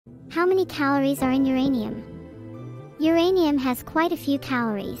How many calories are in uranium? Uranium has quite a few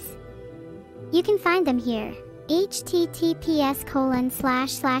calories. You can find them here.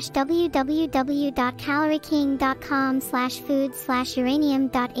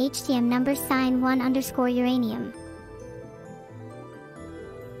 https://www.calorieking.com/food/uranium.htm #1_uranium.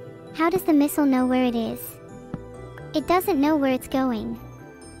 How does the missile know where it is? It doesn't know where it's going.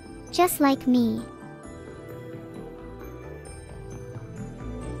 Just like me.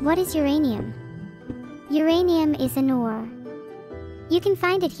 What is uranium? Uranium is an ore. You can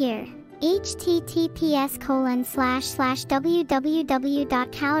find it here.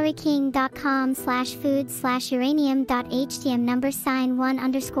 https://www.calorieking.com/food/uranium.htm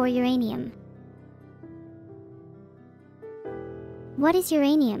 #1_uranium. What is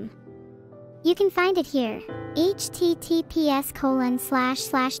uranium? You can find it here.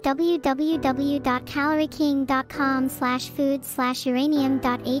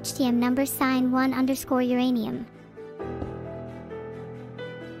 https://www.calorieking.com/food/uranium.htm #1_uranium.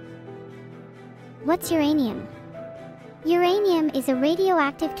 What's uranium? Uranium is a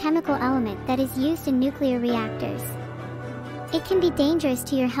radioactive chemical element that is used in nuclear reactors. It can be dangerous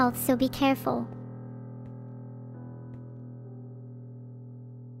to your health, so be careful.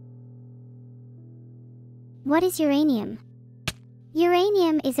 What is uranium?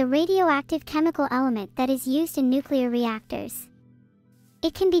 Uranium is a radioactive chemical element that is used in nuclear reactors.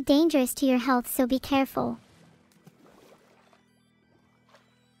 It can be dangerous to your health, so be careful.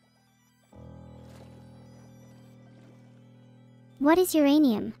 What is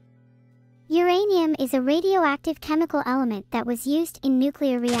uranium? Uranium is a radioactive chemical element that was used in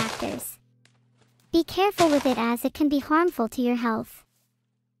nuclear reactors. Be careful with it as it can be harmful to your health.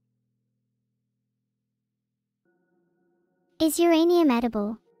 Is uranium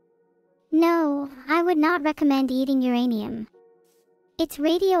edible? No, I would not recommend eating uranium. It's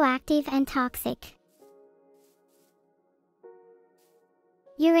radioactive and toxic.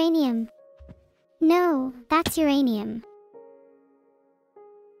 Uranium. No, that's uranium.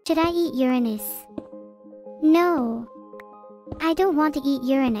 Should I eat Uranus? No. I don't want to eat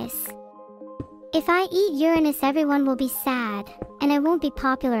Uranus. If I eat Uranus, everyone will be sad, and I won't be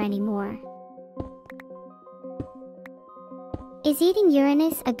popular anymore. Is eating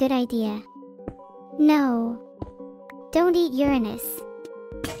Uranus a good idea? No. Don't eat Uranus.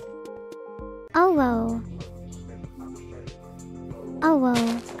 Oh whoa. Oh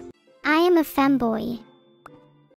whoa. I am a femboy.